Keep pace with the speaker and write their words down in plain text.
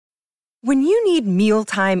When you need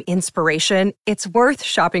mealtime inspiration, it's worth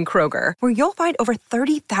shopping Kroger, where you'll find over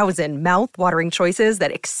 30,000 mouth-watering choices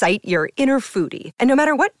that excite your inner foodie. And no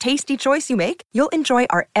matter what tasty choice you make, you'll enjoy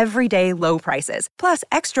our everyday low prices, plus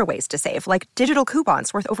extra ways to save, like digital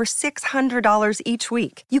coupons worth over $600 each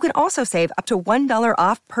week. You can also save up to $1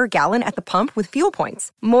 off per gallon at the pump with fuel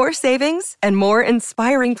points. More savings and more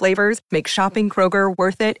inspiring flavors make shopping Kroger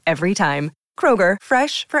worth it every time. Kroger,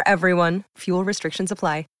 fresh for everyone. Fuel restrictions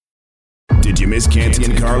apply. Did you miss Canty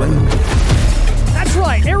and Carlin? That's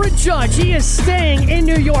right. Aaron Judge, he is staying in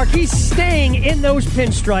New York. He's staying in those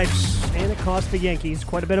pinstripes. And it cost the Yankees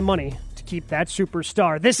quite a bit of money to keep that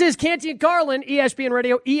superstar. This is Canty and Carlin, ESPN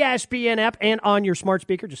Radio, ESPN app, and on your smart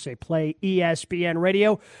speaker. Just say play ESPN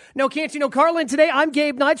Radio. No Canty, no Carlin. Today, I'm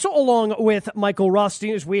Gabe Neitzel along with Michael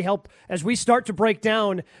Rothstein as we start to break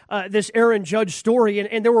down this Aaron Judge story.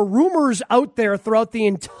 And there were rumors out there throughout the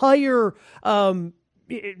entire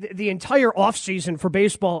offseason for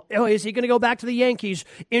baseball. Oh, is he going to go back to the Yankees?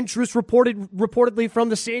 Interest reportedly from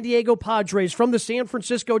the San Diego Padres, from the San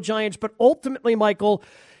Francisco Giants. But ultimately, Michael,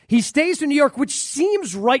 he stays in New York, which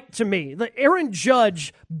seems right to me. The Aaron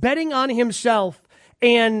Judge betting on himself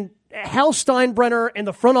and Hal Steinbrenner and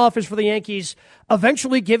the front office for the Yankees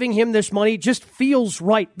eventually giving him this money just feels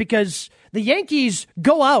right, because the Yankees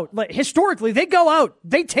go out. Like, historically, they go out.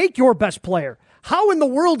 They take your best player. How in the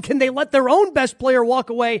world can they let their own best player walk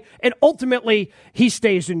away, and ultimately he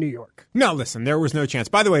stays in New York? No, listen, there was no chance.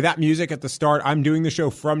 By the way, that music at the start, I'm doing the show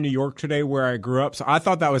from New York today where I grew up, so I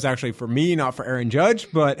thought that was actually for me, not for Aaron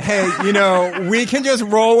Judge. But hey, we can just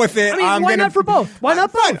roll with it. I mean, why not for both? Why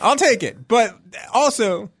not both? Fine, I'll take it. But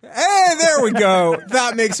also, hey, there we go.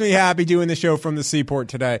 That makes me happy doing the show from the Seaport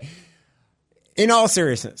today. In all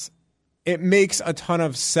seriousness, it makes a ton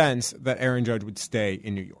of sense that Aaron Judge would stay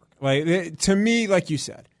in New York. Like, to me, like you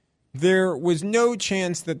said, there was no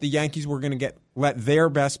chance that the Yankees were going to let their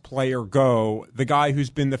best player go, the guy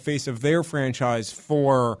who's been the face of their franchise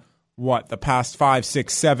for, the past 5,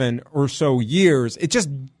 6, 7 or so years. It just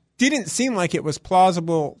didn't seem like it was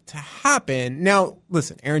plausible to happen. Now,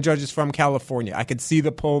 listen, Aaron Judge is from California. I could see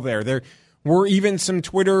the pull there. There were even some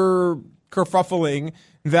Twitter kerfuffling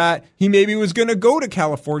that he maybe was going to go to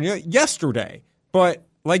California yesterday. But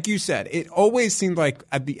like you said, it always seemed like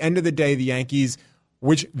at the end of the day, the Yankees,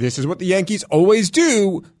 which this is what the Yankees always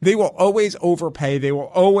do, they will always overpay. They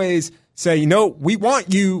will always say, we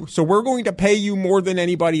want you, so we're going to pay you more than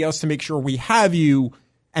anybody else to make sure we have you.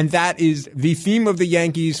 And that is the theme of the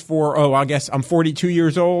Yankees for, I guess I'm 42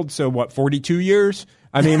 years old, so 42 years?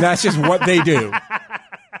 I mean, that's just what they do.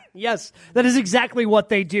 Yes, that is exactly what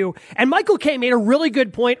they do. And Michael Kay made a really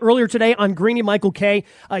good point earlier today on Greeny. Michael Kay,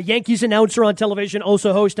 a Yankees announcer on television,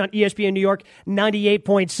 also host on ESPN New York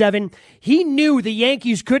 98.7. He knew the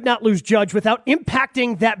Yankees could not lose Judge without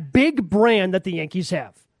impacting that big brand that the Yankees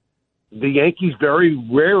have. The Yankees very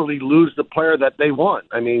rarely lose the player that they want.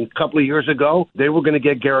 I mean, a couple of years ago, they were going to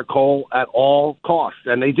get Garrett Cole at all costs,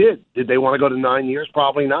 and they did. Did they want to go to 9 years?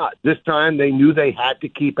 Probably not. This time, they knew they had to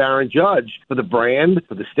keep Aaron Judge for the brand,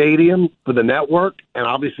 for the stadium, for the network, and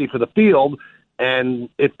obviously for the field. And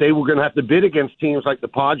if they were going to have to bid against teams like the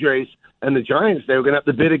Padres and the Giants, they were going to have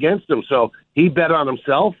to bid against them. So he bet on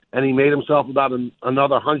himself, and he made himself about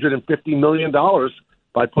another $150 million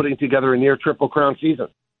by putting together a near Triple Crown season.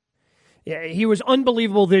 Yeah, he was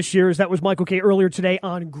unbelievable this year, as that was Michael Kay earlier today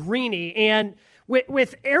on Greeny. And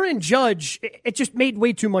with Aaron Judge, it just made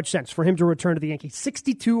way too much sense for him to return to the Yankees.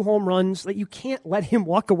 62 home runs. Like, you can't let him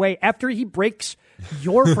walk away after he breaks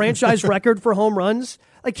your franchise record for home runs.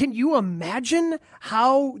 Like, can you imagine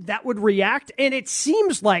how that would react? And it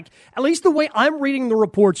seems like, at least the way I'm reading the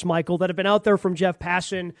reports, Michael, that have been out there from Jeff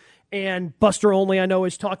Passan and Buster Olney, I know,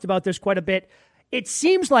 has talked about this quite a bit. It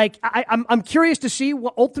seems like I'm curious to see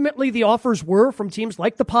what ultimately the offers were from teams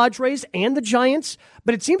like the Padres and the Giants,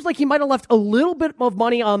 but it seems like he might have left a little bit of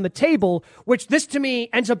money on the table, which this to me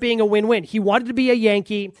ends up being a win-win. He wanted to be a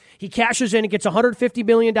Yankee. He cashes in and gets $150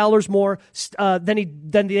 million more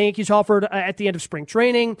than the Yankees offered at the end of spring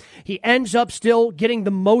training. He ends up still getting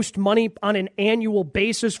the most money on an annual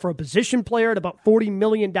basis for a position player at about $40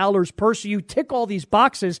 million per. So you tick all these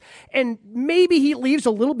boxes, and maybe he leaves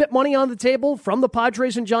a little bit money on the table from the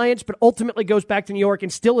Padres and Giants, but ultimately goes back to New York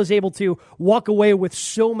and still is able to walk away with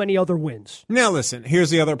so many other wins. Now, listen, here's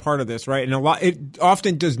the other part of this, right? And it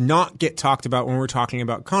often does not get talked about when we're talking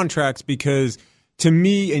about contracts, because to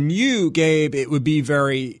me and you, Gabe, it would be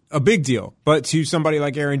a big deal. But to somebody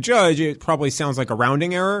like Aaron Judge, it probably sounds like a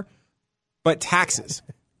rounding error. But taxes.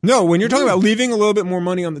 No, when you're talking about leaving a little bit more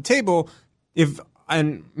money on the table, if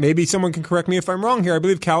and maybe someone can correct me if I'm wrong here, I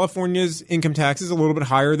believe California's income tax is a little bit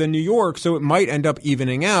higher than New York, so it might end up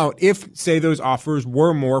evening out if, say, those offers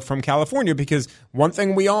were more from California, because one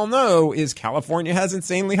thing we all know is California has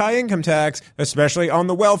insanely high income tax, especially on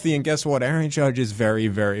the wealthy, and guess what? Aaron Judge is very,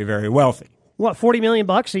 very, very wealthy. What, $40 million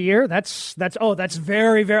a year? That's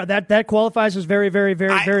very, very, that qualifies as very, very,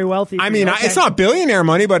 very, very wealthy. I mean, it's not billionaire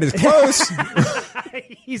money, but it's close.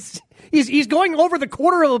 He's going over the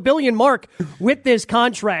 $250 million mark with this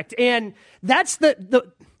contract, and that's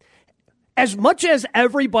the as much as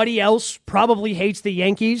everybody else probably hates the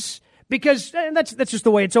Yankees, because that's just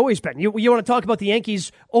the way it's always been. You want to talk about the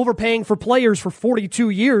Yankees overpaying for players for 42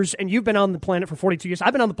 years, and you've been on the planet for 42 years.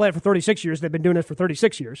 I've been on the planet for 36 years. They've been doing this for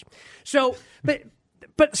 36 years. So,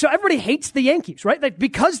 But so everybody hates the Yankees, right? Like,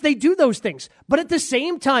 because they do those things. But at the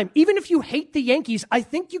same time, even if you hate the Yankees, I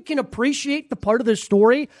think you can appreciate the part of the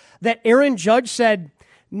story that Aaron Judge said,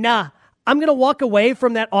 nah, I'm going to walk away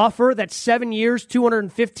from that offer, that's 7 years,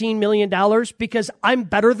 $215 million, because I'm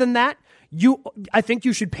better than that. I think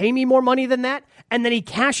you should pay me more money than that. And then he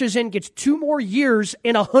cashes in, gets 2 more years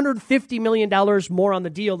and $150 million more on the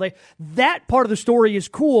deal. That part of the story is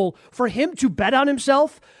cool for him to bet on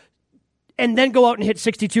himself and then go out and hit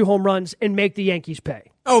 62 home runs and make the Yankees pay.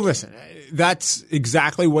 Oh, listen, that's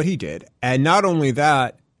exactly what he did. And not only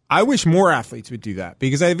that, I wish more athletes would do that,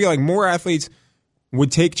 because I feel like more athletes would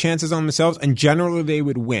take chances on themselves and generally they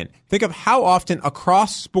would win. Think of how often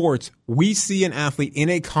across sports we see an athlete in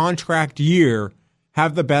a contract year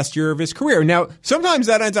have the best year of his career. Now, sometimes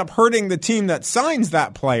that ends up hurting the team that signs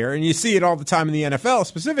that player, and you see it all the time in the NFL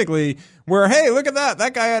specifically, where, hey, look at that.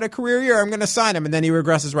 That guy had a career year. I'm going to sign him, and then he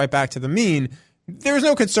regresses right back to the mean. There's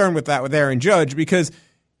no concern with that with Aaron Judge, because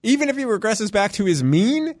even if he regresses back to his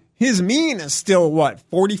mean is still,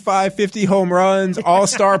 45, 50 home runs,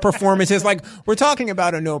 all-star performances. Like, we're talking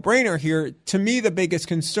about a no-brainer here. To me, the biggest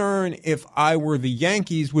concern, if I were the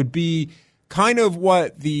Yankees, would be kind of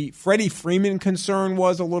what the Freddie Freeman concern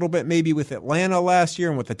was a little bit maybe with Atlanta last year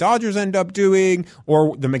and what the Dodgers end up doing,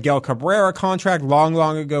 or the Miguel Cabrera contract long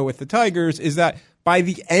ago with the Tigers, is that by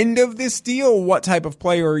the end of this deal, what type of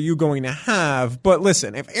player are you going to have? But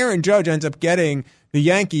listen, if Aaron Judge ends up getting the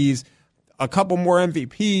Yankees a couple more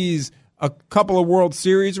MVPs, a couple of World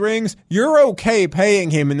Series rings, you're okay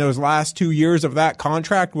paying him in those last 2 years of that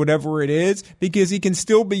contract, whatever it is, because he can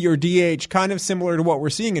still be your DH, kind of similar to what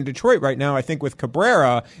we're seeing in Detroit right now, I think, with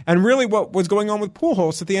Cabrera, and really what was going on with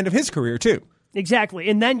Pujols at the end of his career, too. Exactly.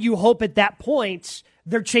 And then you hope at that point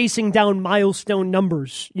they're chasing down milestone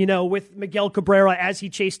numbers, with Miguel Cabrera as he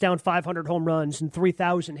chased down 500 home runs and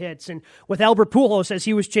 3,000 hits, and with Albert Pujols as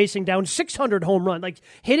he was chasing down 600 home runs, like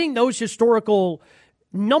hitting those historical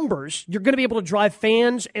numbers. You're going to be able to drive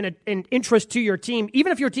fans and interest to your team,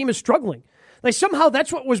 even if your team is struggling. Like, somehow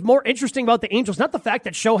that's what was more interesting about the Angels. Not the fact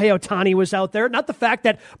that Shohei Ohtani was out there, not the fact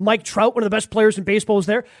that Mike Trout, one of the best players in baseball, was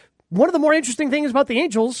there. One of the more interesting things about the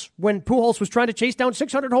Angels, when Pujols was trying to chase down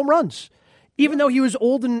 600 home runs, even though he was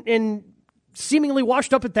old and seemingly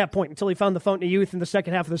washed up at that point until he found the fountain of youth in the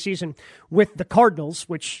second half of the season with the Cardinals,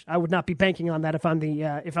 which I would not be banking on that if I'm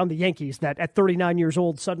the Yankees, that at 39 years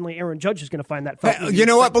old, suddenly Aaron Judge is going to find that fountain of youth. You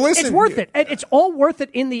know what? But listen, it's worth it. It's all worth it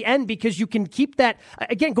in the end, because you can keep that.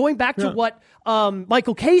 Again, going back to what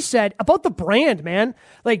Michael Kay said about the brand, man.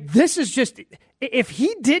 Like, this is just, if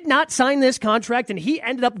he did not sign this contract and he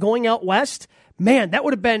ended up going out west, man, that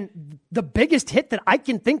would have been the biggest hit that I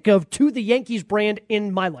can think of to the Yankees brand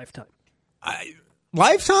in my lifetime.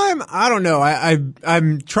 Lifetime? I don't know.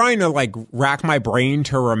 I'm trying to rack my brain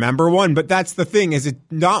to remember one, but that's the thing, is it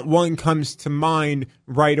not one comes to mind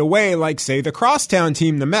right away, like, say, the crosstown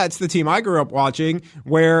team, the Mets, the team I grew up watching,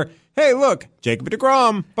 where, hey, look, Jacob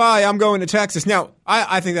deGrom, bye, I'm going to Texas. Now,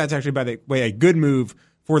 I think that's actually, by the way, a good move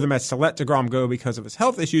for the Mets to let deGrom go because of his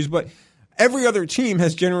health issues, but every other team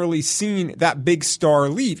has generally seen that big star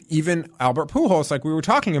leave, even Albert Pujols, like we were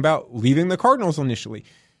talking about, leaving the Cardinals initially.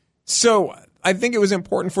 So I think it was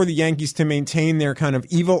important for the Yankees to maintain their kind of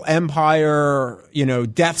evil empire,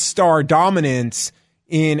 Death Star dominance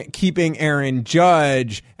in keeping Aaron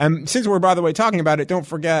Judge. And since we're, by the way, talking about it, don't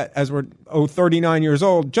forget, as we're 39 years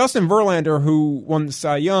old, Justin Verlander, who won the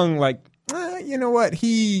Cy Young, you know what?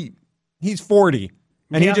 He's 40.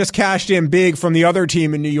 And he just cashed in big from the other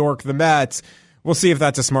team in New York, the Mets. We'll see if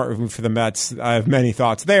that's a smart move for the Mets. I have many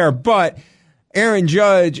thoughts there. But Aaron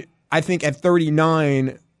Judge, I think at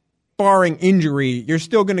 39, barring injury, you're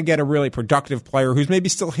still going to get a really productive player who's maybe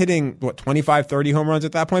still hitting, 25, 30 home runs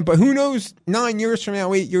at that point. But who knows 9 years from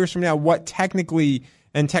now, 8 years from now, what technically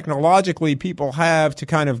and technologically people have to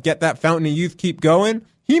kind of get that fountain of youth keep going.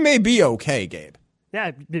 He may be okay, Gabe.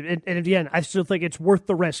 Yeah, and again, I still think it's worth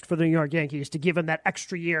the risk for the New York Yankees to give him that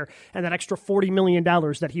extra year and that extra $40 million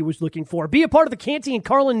that he was looking for. Be a part of the Canty and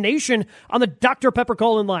Carlin Nation on the Dr. Pepper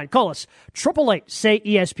call-in line. Call us,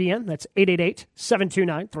 888-SAY-ESPN. That's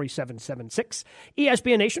 888-729-3776.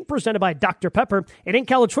 ESPN Nation, presented by Dr. Pepper. It ain't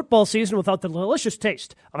college football season without the delicious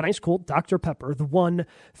taste of an ice cold Dr. Pepper, the one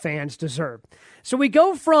fans deserve. So we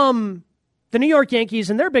go from the New York Yankees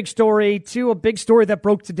and their big story to a big story that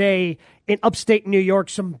broke today in upstate New York.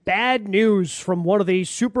 Some bad news from one of the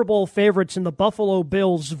Super Bowl favorites in the Buffalo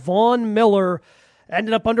Bills. Von Miller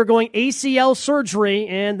ended up undergoing ACL surgery,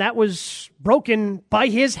 and that was broken by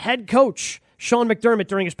his head coach, Sean McDermott,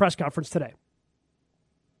 during his press conference today.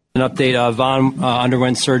 An update, Von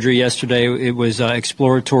underwent surgery yesterday. It was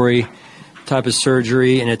exploratory type of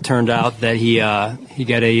surgery, and it turned out that he got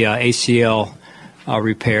a ACL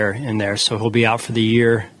repair in there, so he'll be out for the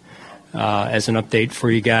year. As an update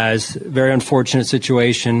for you guys, very unfortunate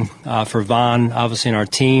situation for Von, obviously, in our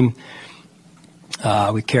team.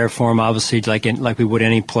 We care for him, obviously, like we would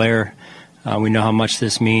any player. We know how much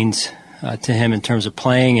this means to him in terms of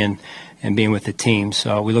playing and being with the team.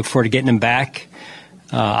 So we look forward to getting him back,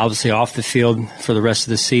 obviously off the field for the rest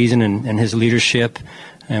of the season and his leadership,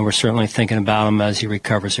 and we're certainly thinking about him as he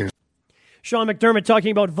recovers here. Sean McDermott talking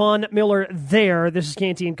about Von Miller there. This is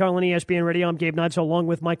Canty and Carlin, ESPN Radio. I'm Gabe Nudso, along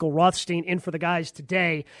with Michael Rothstein, in for the guys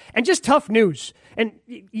today. And just tough news. And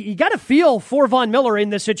you got to feel for Von Miller in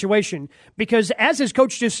this situation because, as his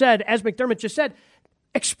coach just said, as McDermott just said,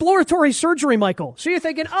 exploratory surgery, Michael. So you're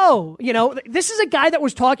thinking, this is a guy that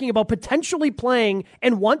was talking about potentially playing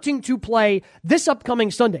and wanting to play this upcoming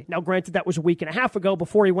Sunday. Now, granted, that was a week and a half ago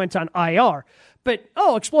before he went on IR. But,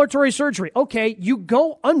 exploratory surgery. Okay, you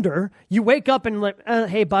go under, you wake up and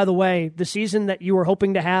hey, by the way, the season that you were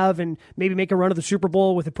hoping to have and maybe make a run of the Super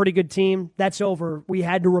Bowl with a pretty good team, that's over. We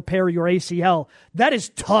had to repair your ACL. That is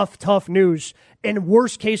tough news and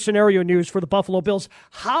worst case scenario news for the Buffalo Bills.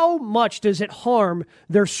 How much does it harm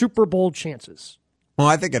their Super Bowl chances? Well,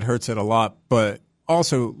 I think it hurts it a lot, but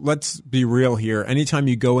also, let's be real here. Anytime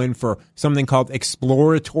you go in for something called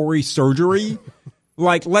exploratory surgery,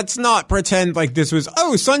 let's not pretend like this was,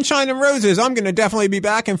 sunshine and roses, I'm going to definitely be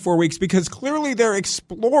back in 4 weeks, because clearly they're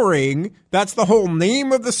exploring. That's the whole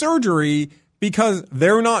name of the surgery, because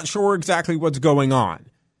they're not sure exactly what's going on.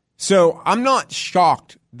 So I'm not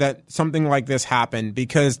shocked that something like this happened,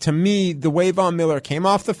 because to me, the way Von Miller came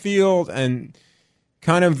off the field and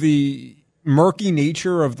kind of the murky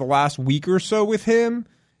nature of the last week or so with him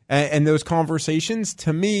and those conversations,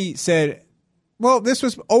 to me, said, well, this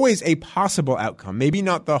was always a possible outcome. Maybe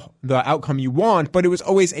not the outcome you want, but it was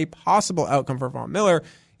always a possible outcome for Von Miller.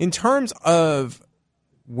 In terms of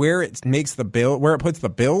where it puts the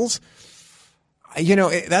Bills,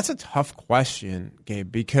 that's a tough question,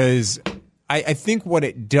 Gabe, because I think what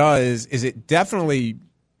it does is it definitely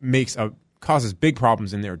causes big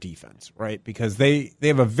problems in their defense, right? Because they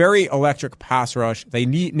have a very electric pass rush. They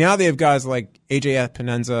have guys like AJ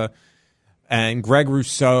Epineza and Greg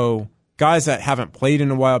Rousseau, guys that haven't played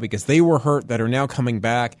in a while because they were hurt, that are now coming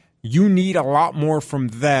back. You need a lot more from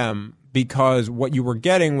them, because what you were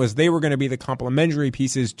getting was they were going to be the complementary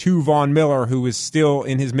pieces to Von Miller, who is still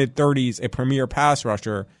in his mid-30s, a premier pass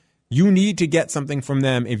rusher. You need to get something from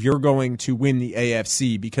them if you're going to win the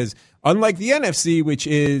AFC, because unlike the NFC, which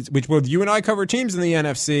both you and I cover teams in the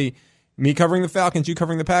NFC, me covering the Falcons, you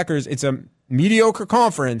covering the Packers, it's a mediocre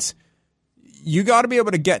conference. You got to be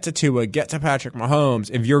able to get to Tua, get to Patrick Mahomes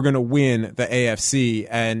if you're going to win the AFC.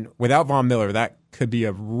 And without Von Miller, that could be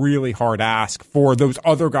a really hard ask for those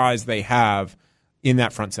other guys they have in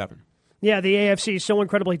that front seven. Yeah, the AFC is so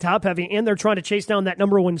incredibly top-heavy, and they're trying to chase down that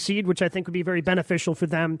number one seed, which I think would be very beneficial for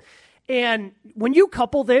them. And when you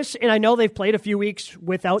couple this, and I know they've played a few weeks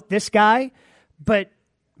without this guy, but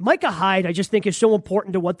Micah Hyde, I just think, is so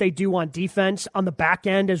important to what they do on defense on the back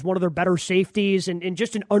end as one of their better safeties and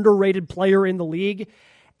just an underrated player in the league.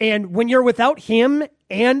 And when you're without him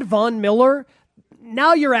and Von Miller,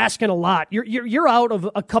 now you're asking a lot. You're out of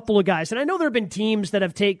a couple of guys. And I know there have been teams that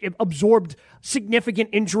have absorbed significant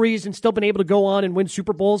injuries and still been able to go on and win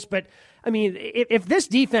Super Bowls. But, I mean, if this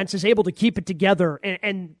defense is able to keep it together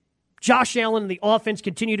and Josh Allen and the offense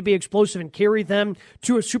continue to be explosive and carry them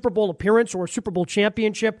to a Super Bowl appearance or a Super Bowl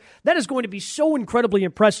championship, that is going to be so incredibly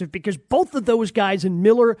impressive, because both of those guys, in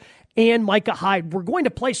Miller and Micah Hyde, were going to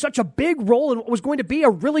play such a big role in what was going to be a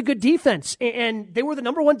really good defense. And they were the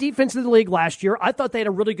number one defense in the league last year. I thought they had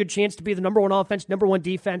a really good chance to be the number one offense, number one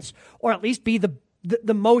defense, or at least be the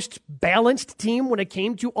the most balanced team when it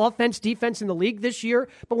came to offense, defense in the league this year.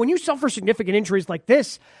 But when you suffer significant injuries like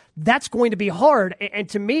this, that's going to be hard. And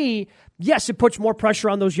to me, yes, it puts more pressure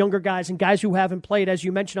on those younger guys and guys who haven't played, as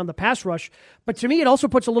you mentioned, on the pass rush. But to me, it also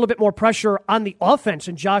puts a little bit more pressure on the offense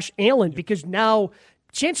and Josh Allen, because now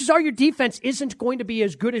chances are your defense isn't going to be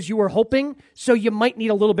as good as you were hoping, so you might need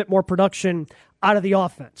a little bit more production out of the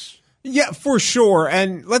offense. Yeah, for sure.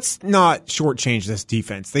 And let's not shortchange this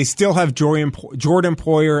defense. They still have Jordan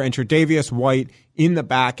Poyer and Tre'Davious White in the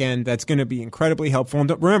back end. That's going to be incredibly helpful. And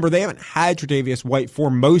remember, they haven't had Tre'Davious White for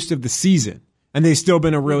most of the season, and they've still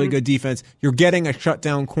been a really good defense. You're getting a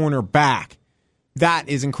shutdown corner back. That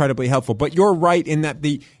is incredibly helpful. But you're right in that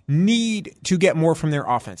the need to get more from their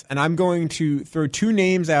offense. And I'm going to throw two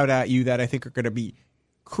names out at you that I think are going to be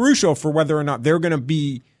crucial for whether or not they're going to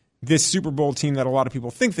be this Super Bowl team that a lot of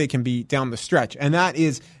people think they can be down the stretch. And that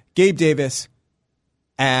is Gabe Davis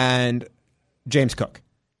and James Cook.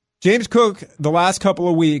 James Cook, the last couple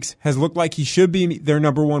of weeks, has looked like he should be their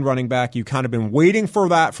number one running back. You've kind of been waiting for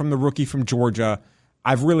that from the rookie from Georgia.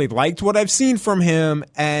 I've really liked what I've seen from him.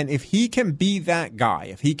 And if he can be that guy,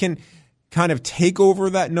 if he can kind of take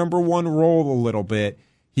over that number one role a little bit,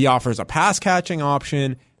 he offers a pass catching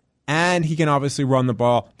option, and he can obviously run the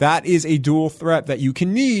ball. That is a dual threat that you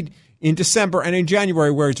can need in December and in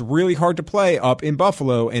January, where it's really hard to play up in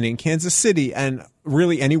Buffalo and in Kansas City and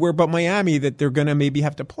really anywhere but Miami that they're going to maybe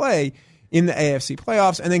have to play in the AFC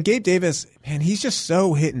playoffs. And then Gabe Davis, man, he's just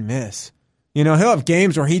so hit and miss. You know, he'll have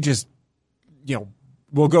games where he just,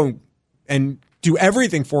 will go and do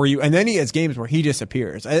everything for you, and then he has games where he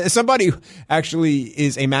disappears. As somebody who actually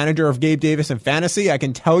is a manager of Gabe Davis in fantasy, I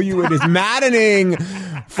can tell you it is maddening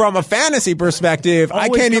from a fantasy perspective. Always I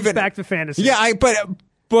can't comes even back to fantasy. Yeah,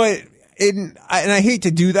 but I hate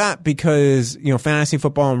to do that because fantasy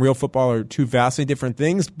football and real football are two vastly different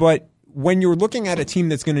things. But when you're looking at a team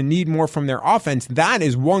that's going to need more from their offense, that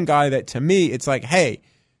is one guy that to me it's like, hey,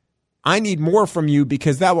 I need more from you,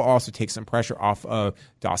 because that will also take some pressure off of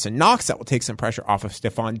Dawson Knox. That will take some pressure off of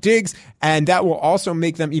Stephon Diggs. And that will also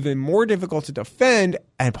make them even more difficult to defend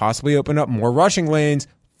and possibly open up more rushing lanes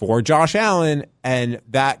for Josh Allen. And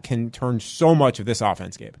that can turn so much of this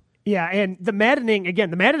offense, Gabe. Yeah, and the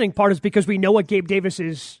maddening part is because we know what Gabe Davis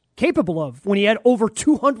is capable of when he had over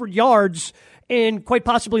 200 yards in quite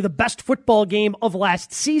possibly the best football game of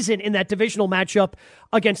last season in that divisional matchup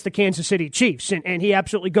against the Kansas City Chiefs. And he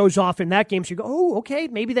absolutely goes off in that game. So you go, oh, okay,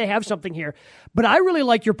 maybe they have something here. But I really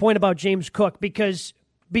like your point about James Cook because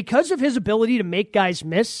of his ability to make guys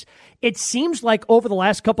miss, it seems like over the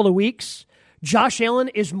last couple of weeks, Josh Allen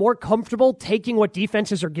is more comfortable taking what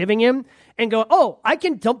defenses are giving him and go, oh, I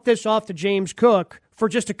can dump this off to James Cook for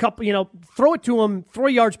just a couple, throw it to him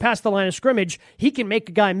 3 yards past the line of scrimmage. He can make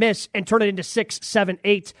a guy miss and turn it into 6, 7,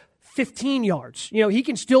 8, 15 yards. He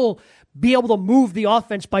can still be able to move the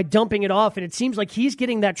offense by dumping it off. And it seems like he's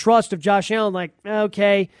getting that trust of Josh Allen, like,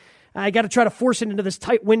 okay, I got to try to force it into this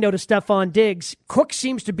tight window to Stephon Diggs. Cook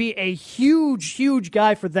seems to be a huge, huge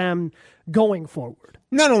guy for them going forward.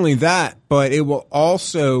 Not only that, but it will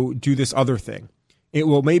also do this other thing. It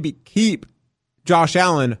will maybe keep Josh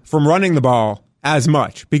Allen from running the ball as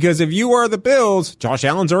much. Because if you are the Bills, Josh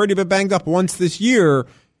Allen's already been banged up once this year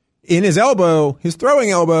in his elbow, his throwing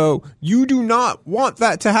elbow. You do not want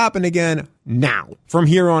that to happen again now from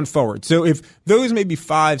here on forward. So if those maybe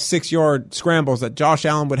 5-6 yard scrambles that Josh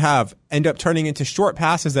Allen would have end up turning into short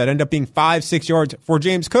passes that end up being 5-6 yards for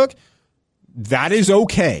James Cook, that is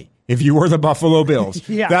okay. If you were the Buffalo Bills,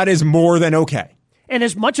 yeah. That is more than okay. And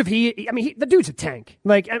as much of the dude's a tank.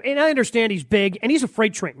 And I understand he's big, and he's a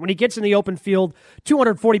freight train. When he gets in the open field,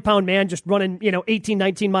 240-pound man just running, 18,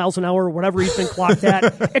 19 miles an hour or whatever he's been clocked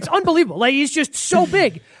at. It's unbelievable. Like, he's just so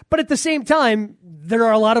big. But at the same time, there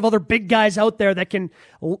are a lot of other big guys out there that can,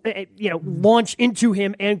 launch into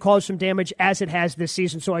him and cause some damage as it has this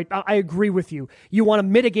season. So I agree with you. You want to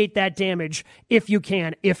mitigate that damage if you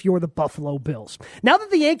can, if you're the Buffalo Bills. Now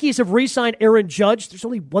that the Yankees have re-signed Aaron Judge, there's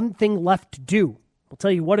only one thing left to do. We'll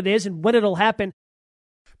tell you what it is and when it'll happen.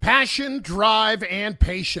 Passion, drive, and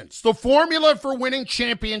patience. The formula for winning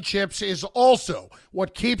championships is also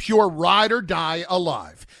what keeps your ride or die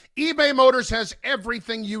alive. eBay Motors has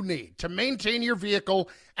everything you need to maintain your vehicle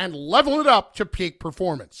and level it up to peak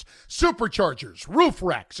performance. Superchargers, roof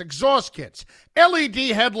racks, exhaust kits, LED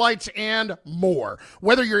headlights, and more.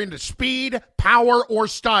 Whether you're into speed, power, or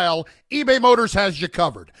style, eBay Motors has you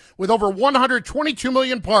covered. With over 122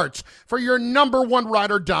 million parts for your number one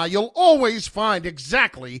ride or die, you'll always find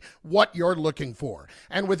exactly what you're looking for.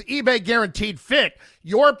 And with eBay Guaranteed Fit,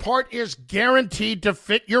 your part is guaranteed to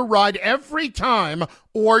fit your ride every time,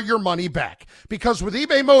 or your money back. Because with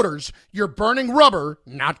eBay Motors, you're burning rubber,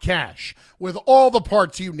 not cash. With all the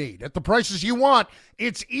parts you need at the prices you want,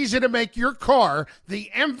 it's easy to make your car the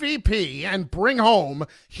MVP and bring home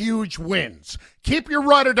huge wins. Keep your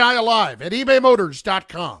ride or die alive at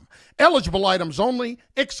ebaymotors.com. Eligible items only.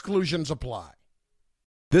 Exclusions apply.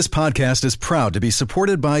 This podcast is proud to be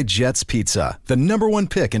supported by Jets Pizza, the #1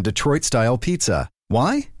 pick in Detroit-style pizza.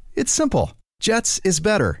 Why? It's simple. Jets is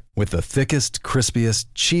better. With the thickest, crispiest,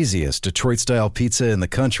 cheesiest Detroit-style pizza in the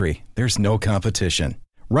country, there's no competition.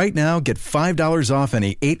 Right now, get $5 off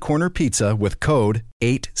any 8-corner pizza with code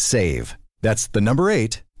 8SAVE. That's the number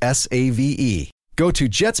 8, S-A-V-E. Go to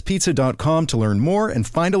jetspizza.com to learn more and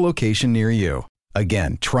find a location near you.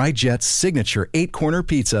 Again, try Jet's signature 8-corner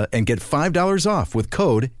pizza and get $5 off with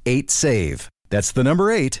code 8SAVE. That's the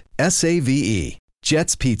number 8, S-A-V-E.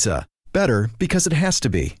 Jet's Pizza. Better because it has to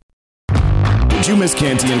be. Did you miss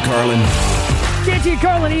Canty and Carlin? Canty and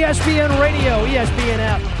Carlin, ESPN Radio, ESPN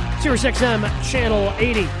app, SiriusXM Channel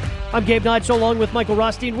 80. I'm Gabe Neitzel along with Michael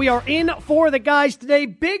Rothstein. We are in for the guys today.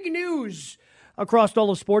 Big news across all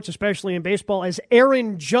of sports, especially in baseball, as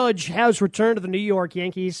Aaron Judge has returned to the New York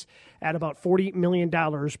Yankees at about $40 million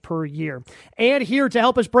per year. And here to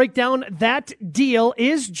help us break down that deal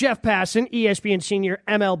is Jeff Passan, ESPN senior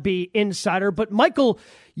MLB insider. But Michael,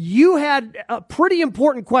 you had a pretty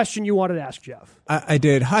important question you wanted to ask Jeff. I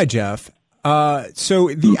did. Hi, Jeff. So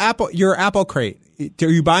your Apple Crate, are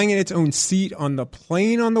you buying it its own seat on the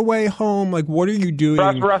plane on the way home? Like, what are you doing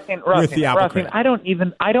with the Apple Crate? I don't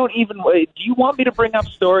even. Do you want me to bring up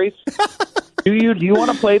stories? Do you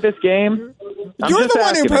want to play this game? You're the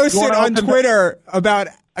one who posted on Twitter about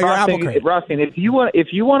your Apple Crate. Rustin, if you want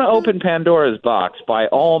to open Pandora's box, by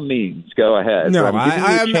all means, go ahead. No,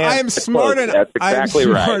 I am smart enough. Exactly I'm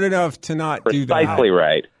smart enough to not do that. Precisely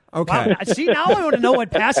right. Okay. Wow. See, now I want to know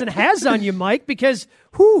what Passan has on you, Mike, because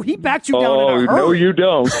he backed you down in a hurry. Oh, no, you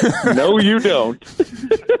don't. No, you don't.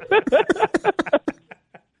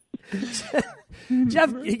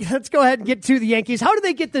 Jeff, let's go ahead and get to the Yankees. How did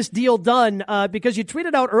they get this deal done? Because you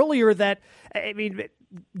tweeted out earlier that,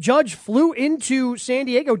 Judge flew into San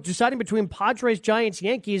Diego deciding between Padres, Giants,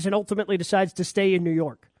 Yankees, and ultimately decides to stay in New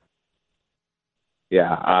York.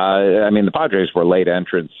 Yeah, the Padres were late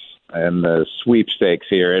entrants in the sweepstakes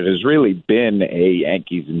here. It has really been a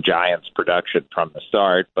Yankees and Giants production from the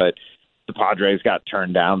start, but the Padres got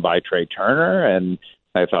turned down by Trey Turner, and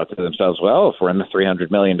they thought to themselves, well, if we're in the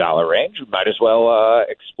 $300 million range, we might as well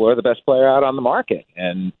explore the best player out on the market.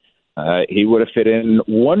 And he would have fit in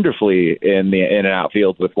wonderfully in and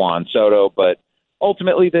outfield with Juan Soto, but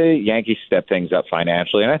ultimately the Yankees stepped things up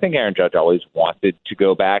financially. And I think Aaron Judge always wanted to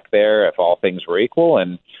go back there if all things were equal,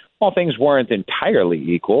 and all things weren't entirely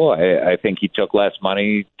equal. I think he took less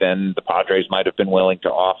money than the Padres might have been willing to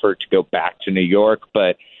offer to go back to New York,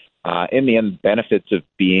 but in the end, benefits of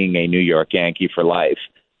being a New York Yankee for life.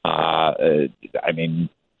 The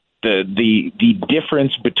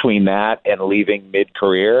difference between that and leaving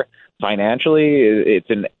mid-career financially,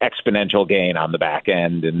 it's an exponential gain on the back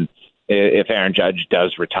end. And if Aaron Judge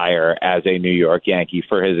does retire as a New York Yankee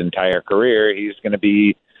for his entire career, he's going to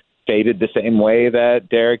be fated the same way that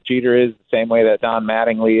Derek Jeter is, the same way that Don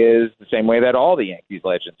Mattingly is, the same way that all the Yankees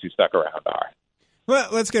legends who stuck around are. Well,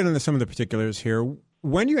 let's get into some of the particulars here.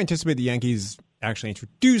 When do you anticipate the Yankees actually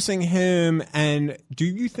introducing him, and do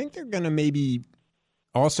you think they're going to maybe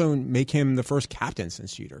also make him the first captain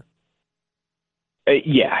since Jeter?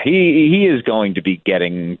 Yeah, he is going to be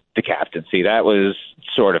getting the captaincy. That was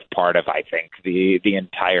sort of part of, I think, the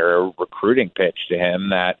entire recruiting pitch to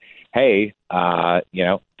him that, hey,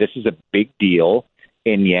 this is a big deal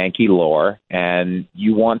in Yankee lore, and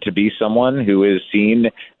you want to be someone who is seen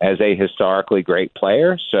as a historically great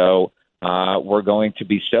player, so we're going to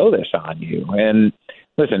bestow this on you. And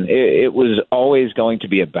listen, it was always going to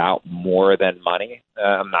be about more than money.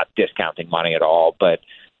 I'm not discounting money at all, but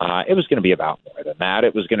it was going to be about more than that.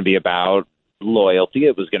 It was going to be about loyalty.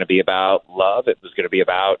 It was going to be about love. It was going to be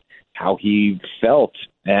about how he felt.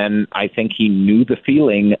 And I think he knew the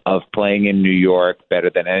feeling of playing in New York better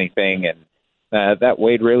than anything, and that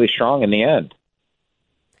weighed really strong in the end.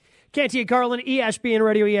 Canty and Carlin, ESPN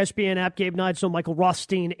Radio, ESPN app. Gabe Neitzel, Michael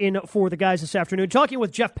Rothstein in for the guys this afternoon. Talking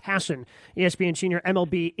with Jeff Passan, ESPN senior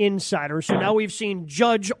MLB insider. So now we've seen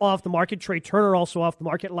Judge off the market, Trey Turner also off the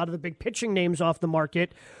market, a lot of the big pitching names off the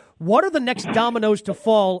market. What are the next dominoes to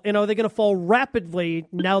fall, and are they going to fall rapidly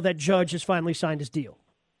now that Judge has finally signed his deal?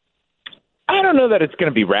 I don't know that it's going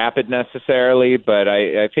to be rapid necessarily, but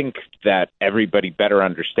I think that everybody better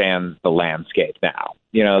understands the landscape now.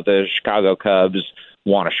 The Chicago Cubs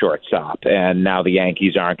want a shortstop, and now the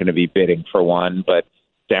Yankees aren't going to be bidding for one, but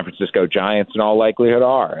San Francisco Giants in all likelihood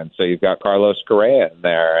are. And so you've got Carlos Correa in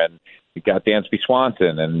there, and you've got Dansby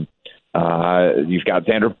Swanson, and you've got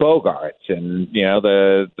Xander Bogaerts, and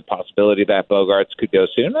the possibility that Bogaerts could go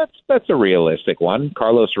soon. That's a realistic one.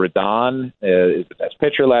 Carlos Rodon is the best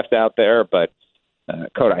pitcher left out there, but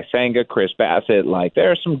Kodai Senga, Chris Bassett,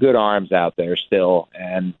 there are some good arms out there still,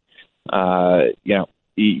 and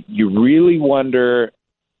you really wonder,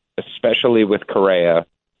 especially with Correa,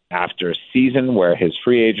 after a season where his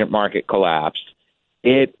free agent market collapsed.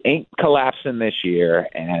 It ain't collapsing this year,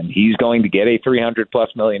 and he's going to get a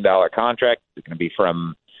 $300+ million contract. It's going to be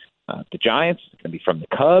from the Giants. It's going to be from the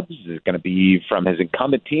Cubs. It's going to be from his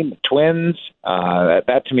incumbent team, the Twins.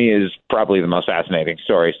 That to me is probably the most fascinating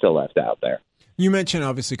story still left out there. You mentioned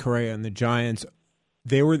obviously Correa and the Giants.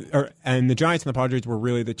 And the Giants and the Padres were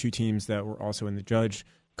really the two teams that were also in the Judge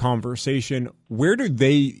conversation. Where do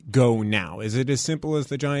they go now? Is it as simple as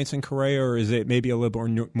the Giants and Correa, or is it maybe a little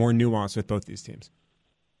more nuanced with both these teams?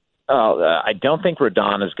 I don't think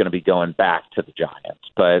Rodon is going to be going back to the Giants,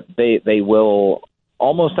 but they will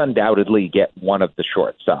almost undoubtedly get one of the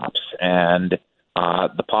shortstops. And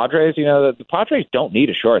the Padres, the Padres don't need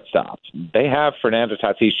a shortstop. They have Fernando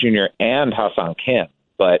Tatis Jr. and Ha-Seong Kim,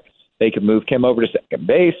 but they could move Kim over to second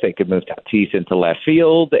base. They could move Tatis into left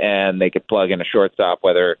field, and they could plug in a shortstop,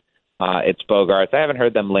 whether it's Bogaerts. I haven't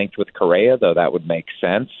heard them linked with Correa, though that would make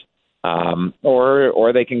sense.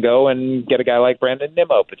 Or they can go and get a guy like Brandon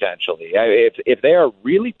Nimmo potentially. If they are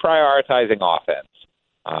really prioritizing offense,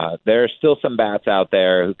 there are still some bats out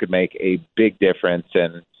there who could make a big difference.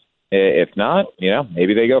 And if not,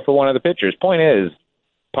 maybe they go for one of the pitchers. Point is,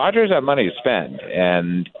 Padres have money to spend,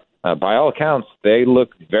 and by all accounts, they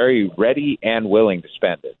look very ready and willing to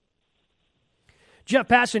spend it. Jeff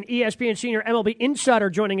Passan, ESPN Senior MLB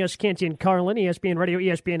Insider, joining us. Canty and Carlin, ESPN Radio,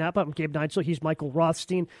 ESPN App. I'm Gabe Neitzel. He's Michael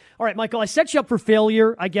Rothstein. All right, Michael, I set you up for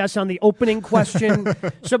failure, I guess, on the opening question.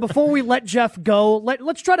 So before we let Jeff go,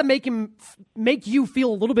 let's try to make you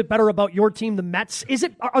feel a little bit better about your team, the Mets.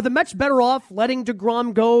 Are the Mets better off letting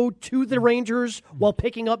DeGrom go to the Rangers while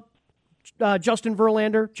picking up Justin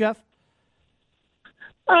Verlander, Jeff?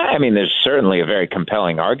 I mean, there's certainly a very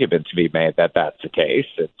compelling argument to be made that that's the case.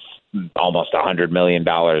 It's almost $100 million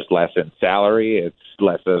less in salary. It's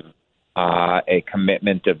less of a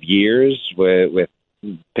commitment of years with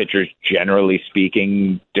pitchers, generally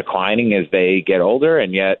speaking, declining as they get older.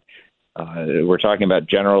 And yet we're talking about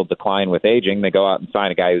general decline with aging. They go out and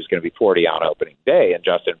sign a guy who's going to be 40 on opening day, and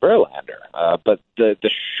Justin Verlander. But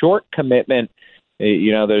the short commitment,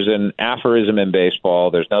 there's an aphorism in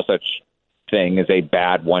baseball. There's no such thing as a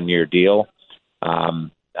bad one-year deal.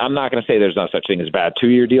 I'm not going to say there's no such thing as a bad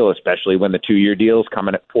 2-year deal, especially when the 2-year deal is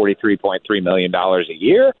coming at $43.3 million a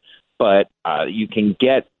year. But you can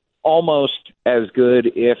get almost as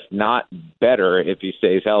good, if not better, if he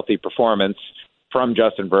stays healthy, performance from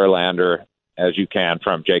Justin Verlander as you can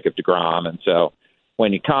from Jacob deGrom. And so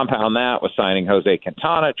when you compound that with signing Jose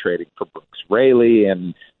Quintana, trading for Brooks Raley,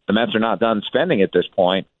 and the Mets are not done spending at this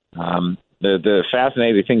point, the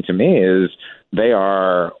fascinating thing to me is they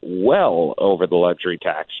are well over the luxury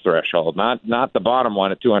tax threshold. Not the bottom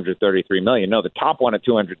one at $233 million. No, the top one at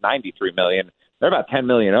 $293 million. They're about $10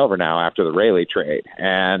 million over now after the Raley trade,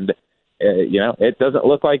 and it doesn't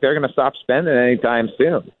look like they're going to stop spending anytime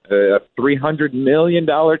soon. A $300 million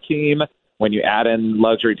team. When you add in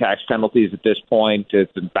luxury tax penalties at this point,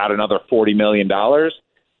 it's about another $40 million.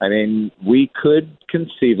 I mean, we could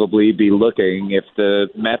conceivably be looking, if the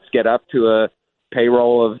Mets get up to a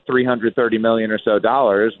payroll of $330 million or so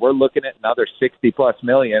dollars, we're looking at another $60+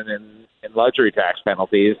 million in luxury tax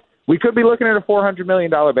penalties. We could be looking at a $400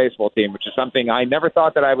 million baseball team, which is something I never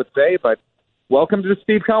thought that I would say, but welcome to the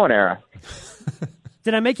Steve Cohen era.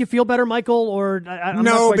 Did I make you feel better, Michael? Or I'm no,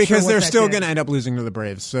 not quite because sure they're still going to end up losing to the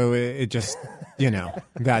Braves. So it just,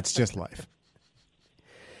 that's just life.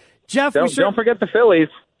 Jeff, don't forget the Phillies.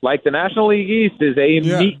 Like, the National League East is a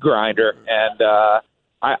meat grinder, and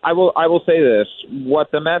I will say this: what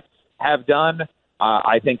the Mets have done,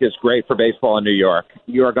 I think, is great for baseball in New York.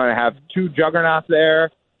 You are going to have two juggernauts there,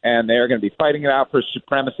 and they are going to be fighting it out for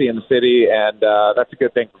supremacy in the city, and that's a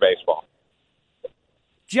good thing for baseball.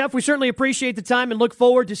 Jeff, we certainly appreciate the time and look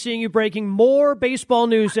forward to seeing you breaking more baseball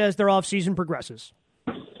news as their offseason progresses.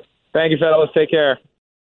 Thank you, fellas. Take care.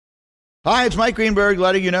 Hi, it's Mike Greenberg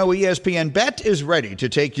letting you know ESPN Bet is ready to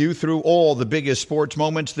take you through all the biggest sports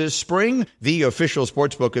moments this spring. The official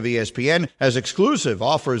sportsbook of ESPN has exclusive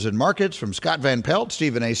offers and markets from Scott Van Pelt,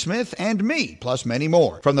 Stephen A. Smith, and me, plus many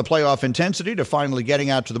more. From the playoff intensity to finally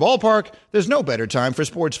getting out to the ballpark, there's no better time for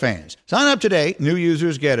sports fans. Sign up today. New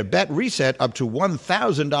users get a bet reset up to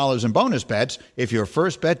 $1,000 in bonus bets if your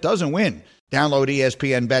first bet doesn't win. Download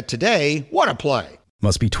ESPN Bet today. What a play.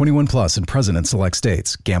 Must be 21 plus and present in select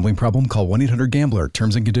states. Gambling problem? Call 1-800-GAMBLER.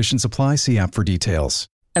 Terms and conditions apply. See app for details.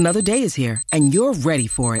 Another day is here, and you're ready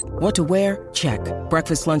for it. What to wear? Check.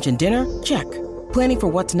 Breakfast, lunch, and dinner? Check. Planning for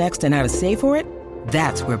what's next and how to save for it?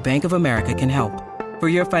 That's where Bank of America can help. For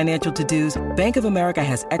your financial to-dos, Bank of America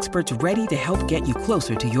has experts ready to help get you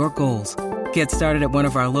closer to your goals. Get started at one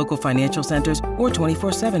of our local financial centers or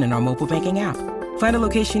 24/7 in our mobile banking app. Find a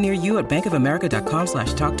location near you at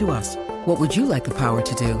bankofamerica.com/talktous. What would you like the power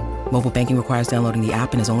to do? Mobile banking requires downloading the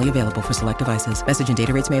app and is only available for select devices. Message and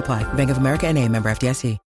data rates may apply. Bank of America NA, member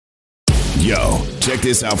FDIC. Yo, check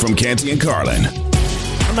this out from Canty and Carlin.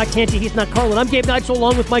 I'm not Canty, he's not Carlin. I'm Gabe Neitzel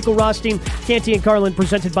along with Michael Rothstein. Canty and Carlin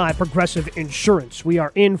presented by Progressive Insurance. We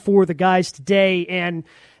are in for the guys today, and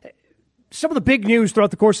some of the big news throughout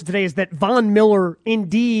the course of today is that Von Miller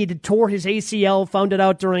indeed tore his ACL, found it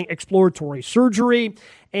out during exploratory surgery,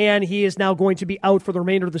 and he is now going to be out for the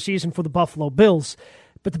remainder of the season for the Buffalo Bills.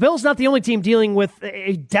 But the Bills not the only team dealing with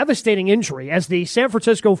a devastating injury, as the San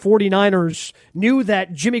Francisco 49ers knew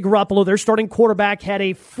that Jimmy Garoppolo, their starting quarterback, had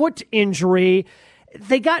a foot injury.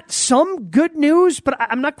 They got some good news, but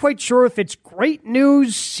I'm not quite sure if it's great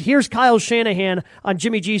news. Here's Kyle Shanahan on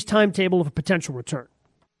Jimmy G's timetable of a potential return.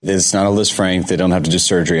 It's not a Lisfranc frank. They don't have to do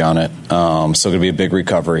surgery on it. Still going to be a big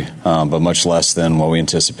recovery, but much less than what we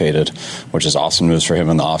anticipated, which is awesome news for him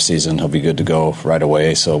in the offseason. He'll be good to go right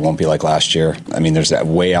away, so it won't be like last year. I mean, there's that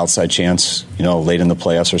way outside chance, late in the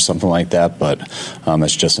playoffs or something like that, but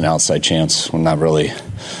it's just an outside chance. We're not really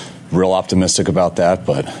real optimistic about that,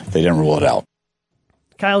 but they didn't rule it out.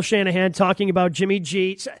 Kyle Shanahan talking about Jimmy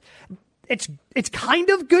G. It's kind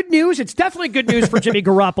of good news. It's definitely good news for Jimmy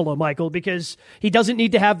Garoppolo, Michael, because he doesn't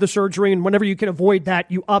need to have the surgery, and whenever you can avoid that,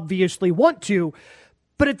 you obviously want to.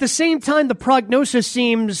 But at the same time, the prognosis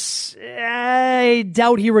seems, I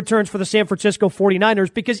doubt he returns for the San Francisco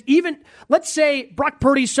 49ers, because even, let's say Brock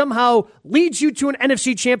Purdy somehow leads you to an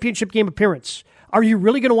NFC Championship game appearance. Are you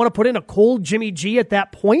really going to want to put in a cold Jimmy G at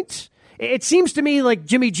that point? It seems to me like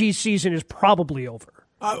Jimmy G's season is probably over.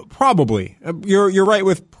 Probably. You're right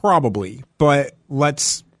with probably, but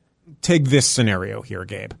let's take this scenario here,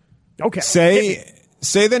 Gabe. Okay.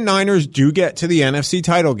 Say the Niners do get to the NFC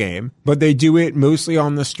title game, but they do it mostly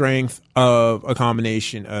on the strength of a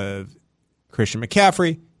combination of Christian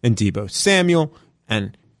McCaffrey and Deebo Samuel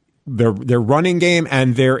and their running game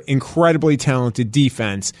and their incredibly talented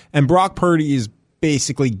defense. And Brock Purdy is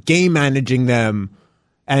basically game managing them,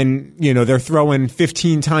 and they're throwing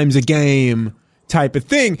 15 times a game type of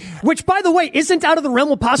thing. Which, by the way, isn't out of the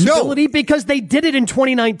realm of possibility because they did it in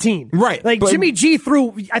 2019. Right. Like, Jimmy G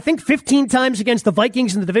threw, I think, 15 times against the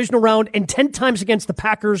Vikings in the divisional round and 10 times against the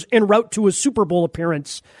Packers en route to a Super Bowl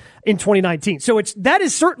appearance in 2019. So that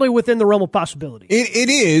is certainly within the realm of possibility. It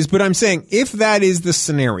is, but I'm saying if that is the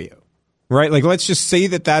scenario, right? Like, let's just say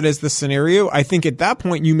that is the scenario. I think at that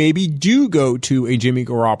point you maybe do go to a Jimmy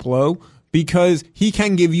Garoppolo because he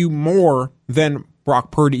can give you more than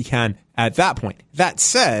Brock Purdy can at that point. That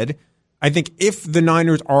said, I think if the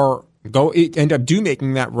Niners end up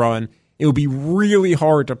making that run, it will be really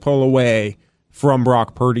hard to pull away from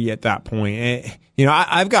Brock Purdy at that point.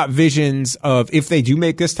 I've got visions of, if they do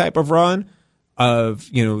make this type of run, of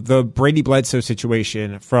the Brady Bledsoe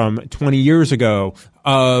situation from 20 years ago,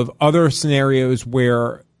 of other scenarios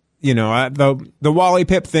where the Wally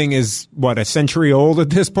Pipp thing is a century old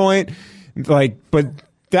at this point.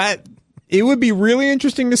 It would be really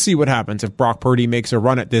interesting to see what happens if Brock Purdy makes a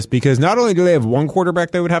run at this, because not only do they have one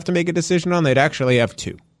quarterback they would have to make a decision on, they'd actually have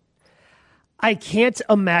two. I can't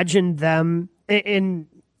imagine them, and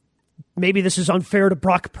maybe this is unfair to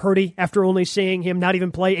Brock Purdy after only seeing him not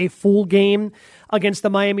even play a full game against the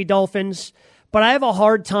Miami Dolphins, but I have a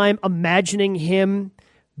hard time imagining him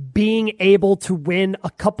being able to win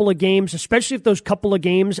a couple of games, especially if those couple of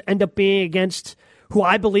games end up being against who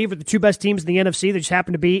I believe are the two best teams in the NFC that just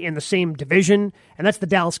happen to be in the same division, and that's the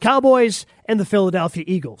Dallas Cowboys and the Philadelphia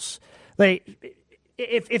Eagles.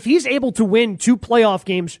 If he's able to win two playoff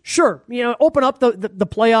games, sure, open up the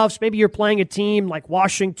playoffs. Maybe you're playing a team like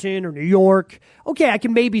Washington or New York. Okay, I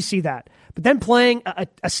can maybe see that. But then playing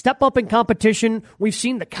a step up in competition, we've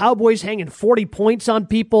seen the Cowboys hanging 40 points on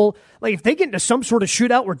people. Like, if they get into some sort of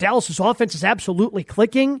shootout where Dallas's offense is absolutely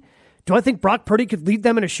clicking, do I think Brock Purdy could lead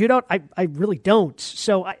them in a shootout? I really don't.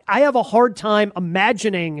 So I have a hard time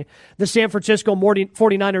imagining the San Francisco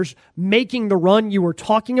 49ers making the run you were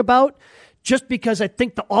talking about, just because I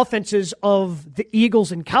think the offenses of the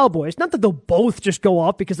Eagles and Cowboys, not that they'll both just go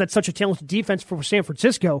off because that's such a talented defense for San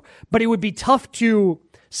Francisco, but it would be tough to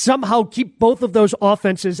somehow keep both of those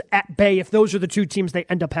offenses at bay if those are the two teams they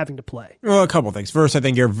end up having to play? Well, a couple things. First, I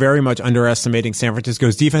think you're very much underestimating San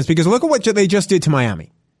Francisco's defense because look at what they just did to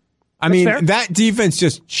Miami. Fair. That defense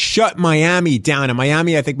just shut Miami down, and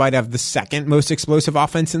Miami, I think, might have the second most explosive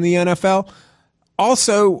offense in the NFL.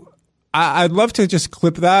 Also, I'd love to just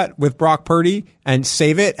clip that with Brock Purdy and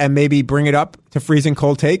save it and maybe bring it up to Freezing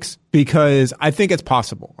Cold Takes because I think it's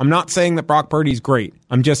possible. I'm not saying that Brock Purdy's great.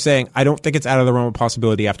 I'm just saying I don't think it's out of the realm of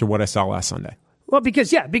possibility after what I saw last Sunday. Well, because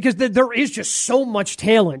there is just so much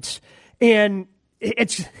talent, and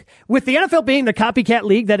it's with the NFL being the copycat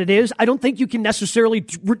league that it is, I don't think you can necessarily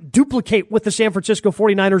duplicate what the San Francisco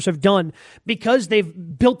 49ers have done because they've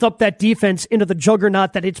built up that defense into the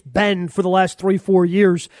juggernaut that it's been for the last 3-4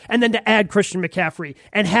 years. And then to add Christian McCaffrey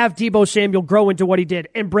and have Deebo Samuel grow into what he did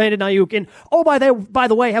and Brandon Ayuk. And by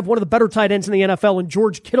the way, have one of the better tight ends in the NFL and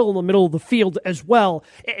George Kittle in the middle of the field as well.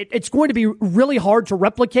 It's going to be really hard to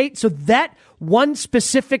replicate. So that one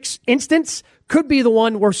specific instance could be the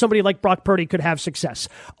one where somebody like Brock Purdy could have success.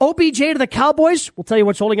 OBJ to the Cowboys. We'll tell you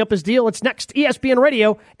what's holding up his deal. It's next. ESPN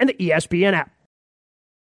Radio and the ESPN app.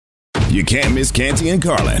 You can't miss Canty and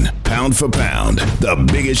Carlin. Pound for pound. The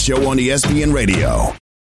biggest show on ESPN Radio.